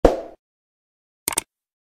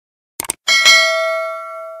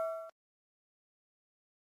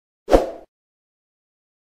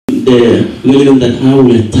the medium that I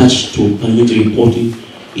will attach to parliamentary reporting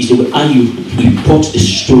is the way how you report the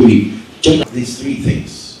story. Just these three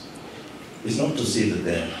things. It's not to say that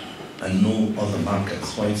there are no other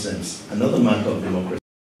markers. For instance, another marker of democracy.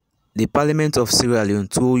 The Parliament of Sierra Leone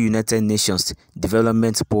through United Nations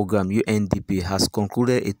Development Programme (UNDP) has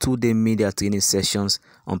concluded a two-day media training sessions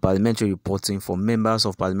on parliamentary reporting for members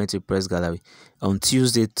of Parliamentary Press Gallery on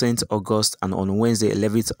Tuesday 10th August and on Wednesday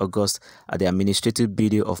 11th August at the Administrative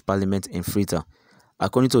Building of Parliament in Freetown.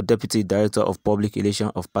 According to Deputy Director of Public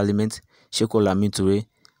Relations of Parliament, Sheikho Lamin Toure,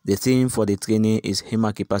 the theme for the training is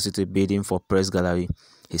human capacity building for Press Gallery.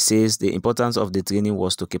 He says the importance of the training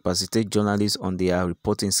was to capacitate journalists on their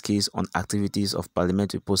reporting skills on activities of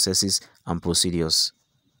parliamentary processes and procedures.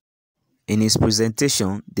 In his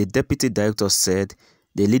presentation, the Deputy Director said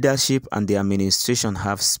the leadership and the administration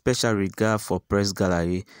have special regard for Press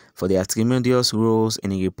Gallery for their tremendous roles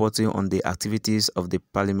in reporting on the activities of the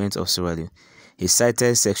Parliament of Sierra Leone. He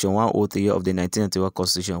cited Section 103 of the 1991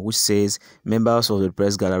 Constitution, which says members of the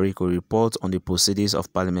Press Gallery could report on the proceedings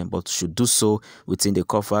of Parliament, but should do so within the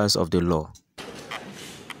confines of the law.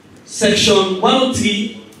 Section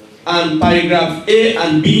 103 and paragraph A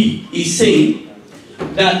and B is saying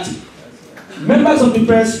that members of the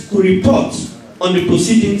press could report on the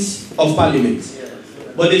proceedings of Parliament,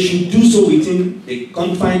 but they should do so within the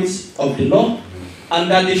confines of the law, and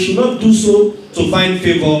that they should not do so to find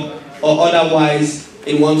favor or otherwise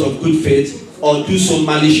in want of good faith, or do so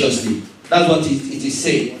maliciously. That's what it is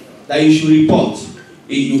saying, that you should report.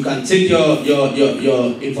 You can take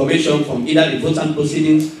your information from either the voting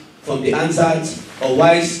proceedings, from the answers, or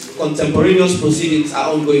whilst contemporaneous proceedings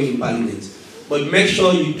are ongoing in Parliament. But make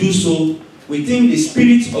sure you do so within the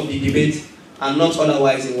spirit of the debate and not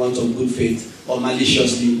otherwise in want of good faith or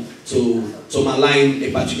maliciously to malign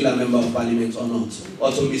a particular member of Parliament or not,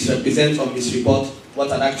 or to misrepresent or misreport what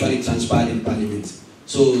had actually transpired in Parliament.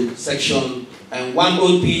 So Section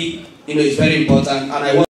 103, is very important,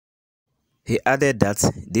 and He added that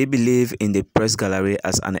they believe in the Press Gallery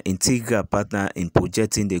as an integral partner in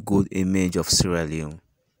projecting the good image of Sierra Leone.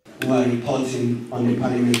 Who are reporting on the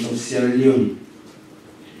Parliament of Sierra Leone.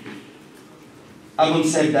 Having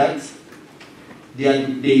said that,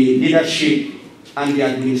 the leadership and the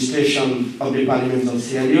administration of the Parliament of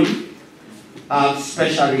Sierra Leone have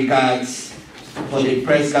special regards for the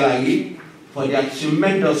Press Gallery for their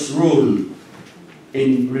tremendous role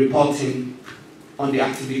in reporting on the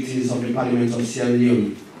activities of the Parliament of Sierra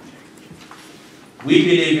Leone. We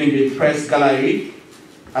believe in the Press Gallery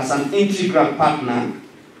as an integral partner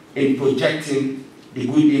in projecting the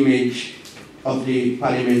good image of the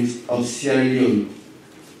Parliament of Sierra Leone.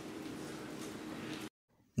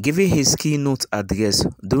 Giving his keynote address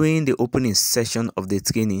during the opening session of the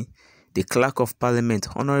training, the Clerk of Parliament,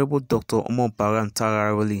 Honorable Dr.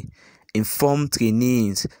 Tararoli, informed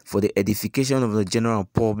trainees for the edification of the general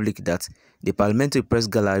public that the Parliamentary Press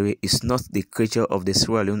Gallery is not the creature of the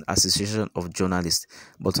Sierra Leone Association of Journalists,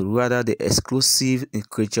 but rather the exclusive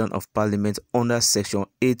creature of Parliament under Section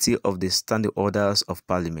 80 of the Standing Orders of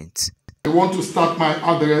Parliament. I want to start my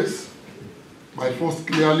address by first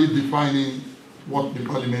clearly defining what the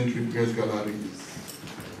Parliamentary Press Gallery is.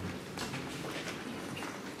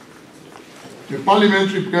 The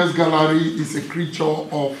Parliamentary Press Gallery is a creature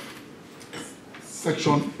of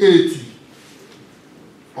Section 80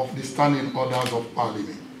 of the Standing Orders of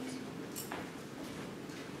Parliament.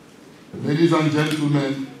 Ladies and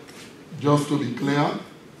gentlemen, just to be clear,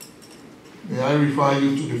 may I refer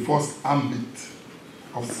you to the first ambit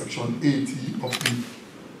of Section 80 of the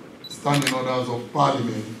Standing Orders of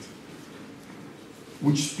Parliament,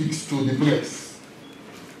 which speaks to the press.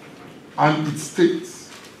 And it states,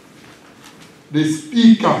 the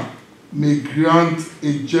Speaker may grant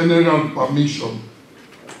a general permission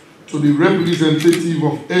to the representative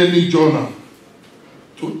of any journal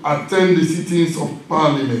to attend the sittings of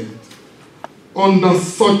Parliament under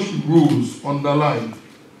such rules, underlined,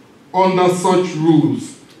 under such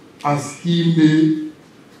rules as he may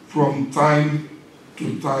from time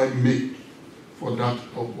to time make for that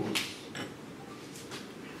purpose.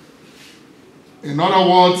 In other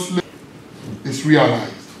words, it's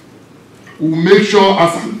realized. We'll make sure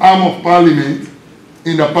as an arm of Parliament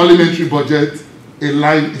in the parliamentary budget, a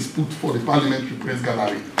line is put for the Parliamentary Press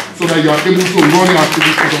Gallery so that you are able to run your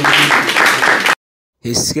activities on the country.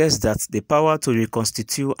 He stressed that the power to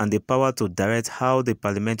reconstitute and the power to direct how the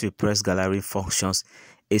Parliamentary Press Gallery functions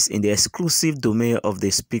is in the exclusive domain of the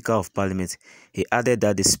Speaker of Parliament. He added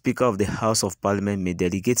that the Speaker of the House of Parliament may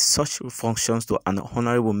delegate such functions to an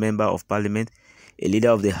honourable member of Parliament, a leader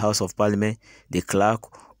of the House of Parliament, the clerk,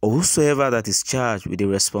 or whosoever that is charged with the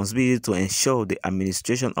responsibility to ensure the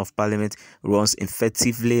administration of Parliament runs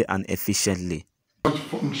effectively and efficiently.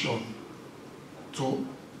 Function to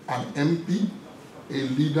an MP, a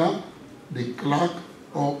leader, the clerk,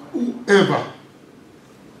 or whoever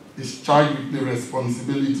is charged with the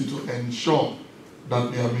responsibility to ensure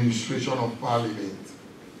that the administration of Parliament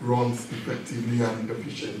runs effectively and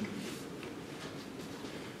efficiently.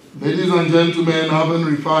 Ladies and gentlemen, having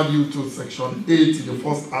referred you to Section 80, the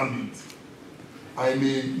first ambit, I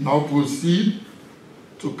may now proceed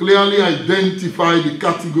to clearly identify the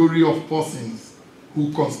category of persons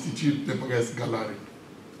who constitute the press gallery.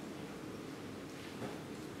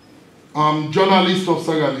 Journalist of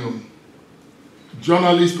Sierra Leone,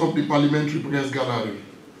 journalist of the Parliamentary Press Gallery.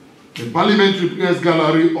 The Parliamentary Press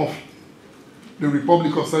Gallery of the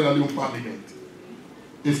Republic of Sierra Leone Parliament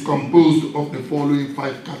is composed of the following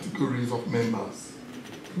 5 categories of members.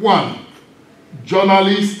 1.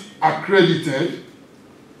 Journalists accredited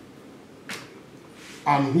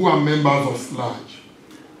and who are members of SLAGE.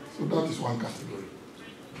 So that is one category.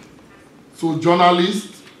 So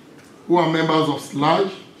journalists who are members of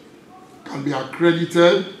SLAGE can be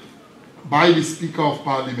accredited by the Speaker of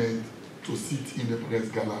Parliament to sit in the press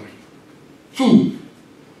gallery. 2.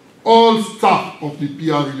 All staff of the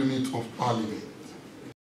PR unit of Parliament.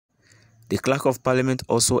 The Clerk of Parliament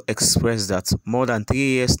also expressed that more than 3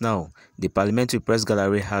 years now, the Parliamentary Press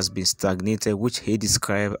Gallery has been stagnated, which he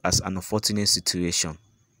described as an unfortunate situation.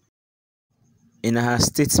 In her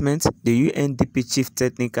statement, the UNDP Chief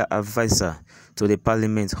Technical Advisor to the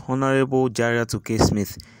Parliament, Honorable Jariatu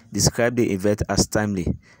Smith, described the event as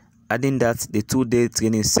timely, adding that the 2-day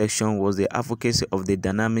training section was the advocacy of the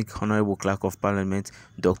dynamic Honorable Clerk of Parliament,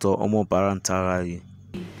 Dr. Omo Barantarari.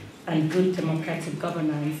 And good democratic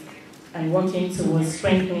governance and working towards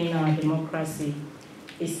strengthening our democracy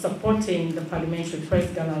is supporting the Parliamentary Press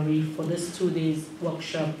Gallery for this 2 days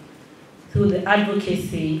workshop through the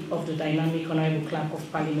advocacy of the dynamic Honorable Clerk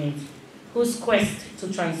of Parliament, whose quest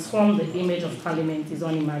to transform the image of Parliament is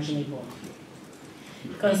unimaginable.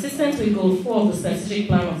 Consistent with Goal 4 of the Strategic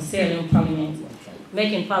Plan of the Sierra Leone Parliament,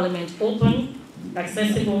 making Parliament open,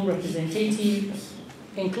 accessible, representative,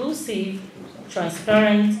 inclusive,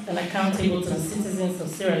 transparent, and accountable to the citizens of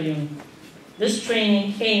Sierra Leone. This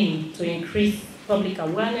training aimed to increase public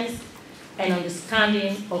awareness and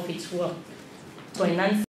understanding of its work to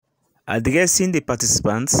enhance. Addressing the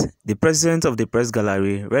participants, the president of the press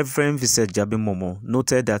gallery, Reverend Vincent Jabi Momo,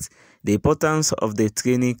 noted that the importance of the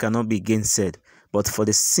training cannot be gainsaid, but for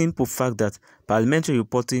the simple fact that parliamentary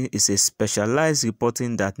reporting is a specialized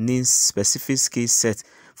reporting that needs specific skill set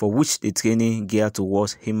for which the training geared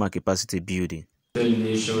towards human capacity building.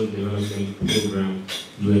 Nation Development Program,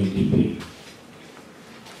 UNDP.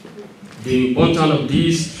 The importance of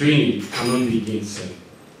this training cannot be gainsaid,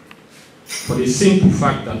 for the simple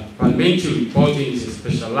fact that parliamentary reporting is a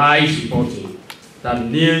specialized reporting that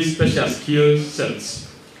needs special skill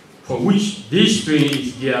sets for which this training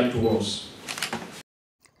is geared towards.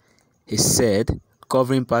 He said,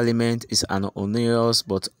 covering Parliament is an onerous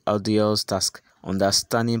but arduous task.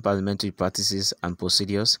 Understanding parliamentary practices and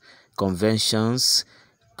procedures, conventions,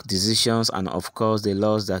 decisions, and of course the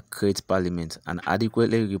laws that create Parliament, and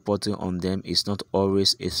adequately reporting on them is not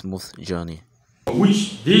always a smooth journey. For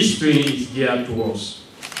which this training is geared towards.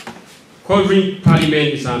 Covering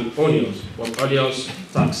Parliament is an onerous but arduous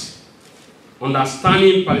task.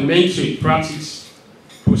 Understanding parliamentary practice,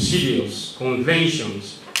 procedures,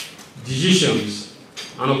 conventions, decisions,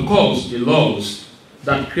 and of course the laws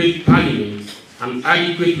that create Parliament, and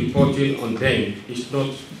adequate reporting on them is not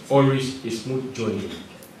always a smooth journey.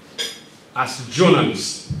 As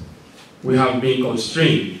journalists, we have been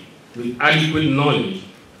constrained with adequate knowledge,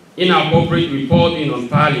 inappropriate reporting on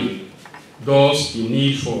Parliament. Thus, the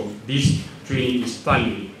need for this training is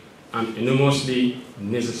timely and enormously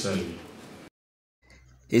necessary.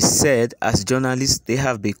 He said, as journalists, they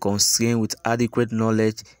have been constrained with adequate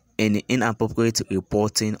knowledge and inappropriate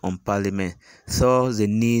reporting on Parliament. Thus, the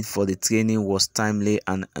need for the training was timely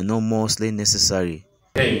and enormously necessary.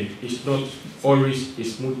 Then, it's not always a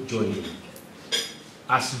smooth journey.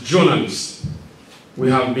 As journalists,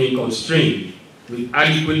 we have been constrained with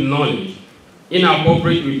adequate knowledge,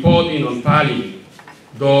 inappropriate reporting on Parliament.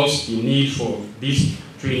 Thus, the need for this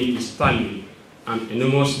training is timely and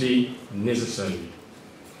enormously necessary.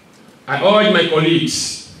 I urge my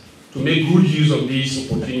colleagues to make good use of this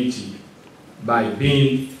opportunity by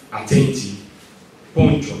being attentive,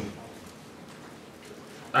 punctual,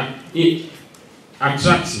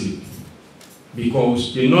 attractive,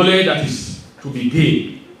 because the knowledge that is to be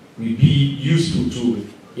gained will be useful to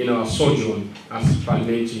in our sojourn as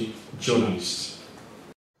parliamentary journalists.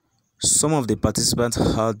 Some of the participants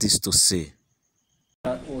had this to say.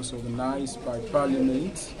 That was organized by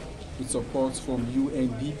Parliament with support from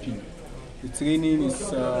UNDP. The training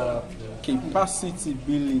is a capacity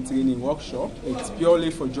building training workshop. It's purely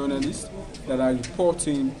for journalists that are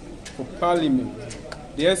reporting for Parliament.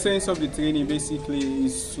 The essence of the training basically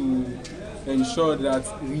is to ensure that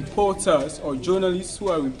reporters or journalists who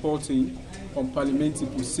are reporting on parliamentary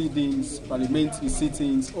proceedings, parliamentary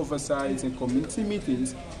sittings, oversights and committee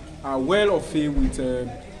meetings are well afraid with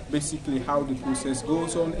basically how the process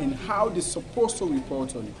goes on and how they're supposed to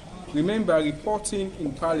report on it. Remember, reporting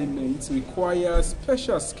in Parliament requires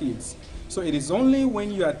special skills. So it is only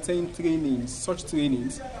when you attend trainings, such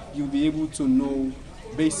trainings, you'll be able to know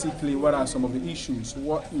basically what are some of the issues,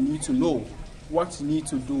 what you need to know, what you need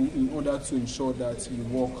to do in order to ensure that you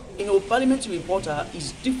work. You know, parliamentary reporter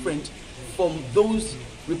is different from those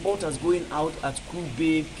reporters going out at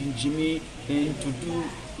Kube, Kinjimi, and to do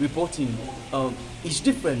reporting. It's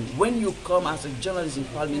different. When you come as a journalist in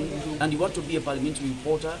Parliament and you want to be a parliamentary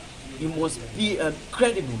reporter, you must be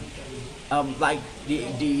credible. Like the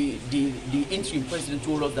interim president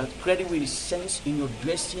told us that credible in the sense in your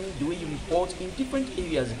dressing, the way you report in different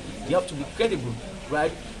areas, you have to be credible,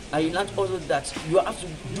 right? I learned also that you have to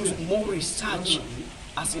do more research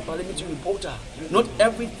as a parliamentary reporter. Not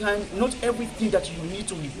everything that you need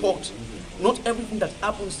to report, not everything that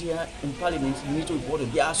happens here in Parliament you need to report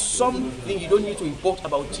on. There are some things you don't need to report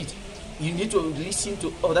about it. You need to listen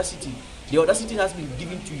to audacity. The audacity has been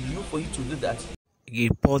given to you for you to do that.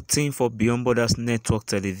 Reporting for Beyond Borders Network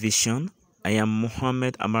Television, I am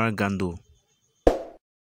MOHAMED Amara Gando.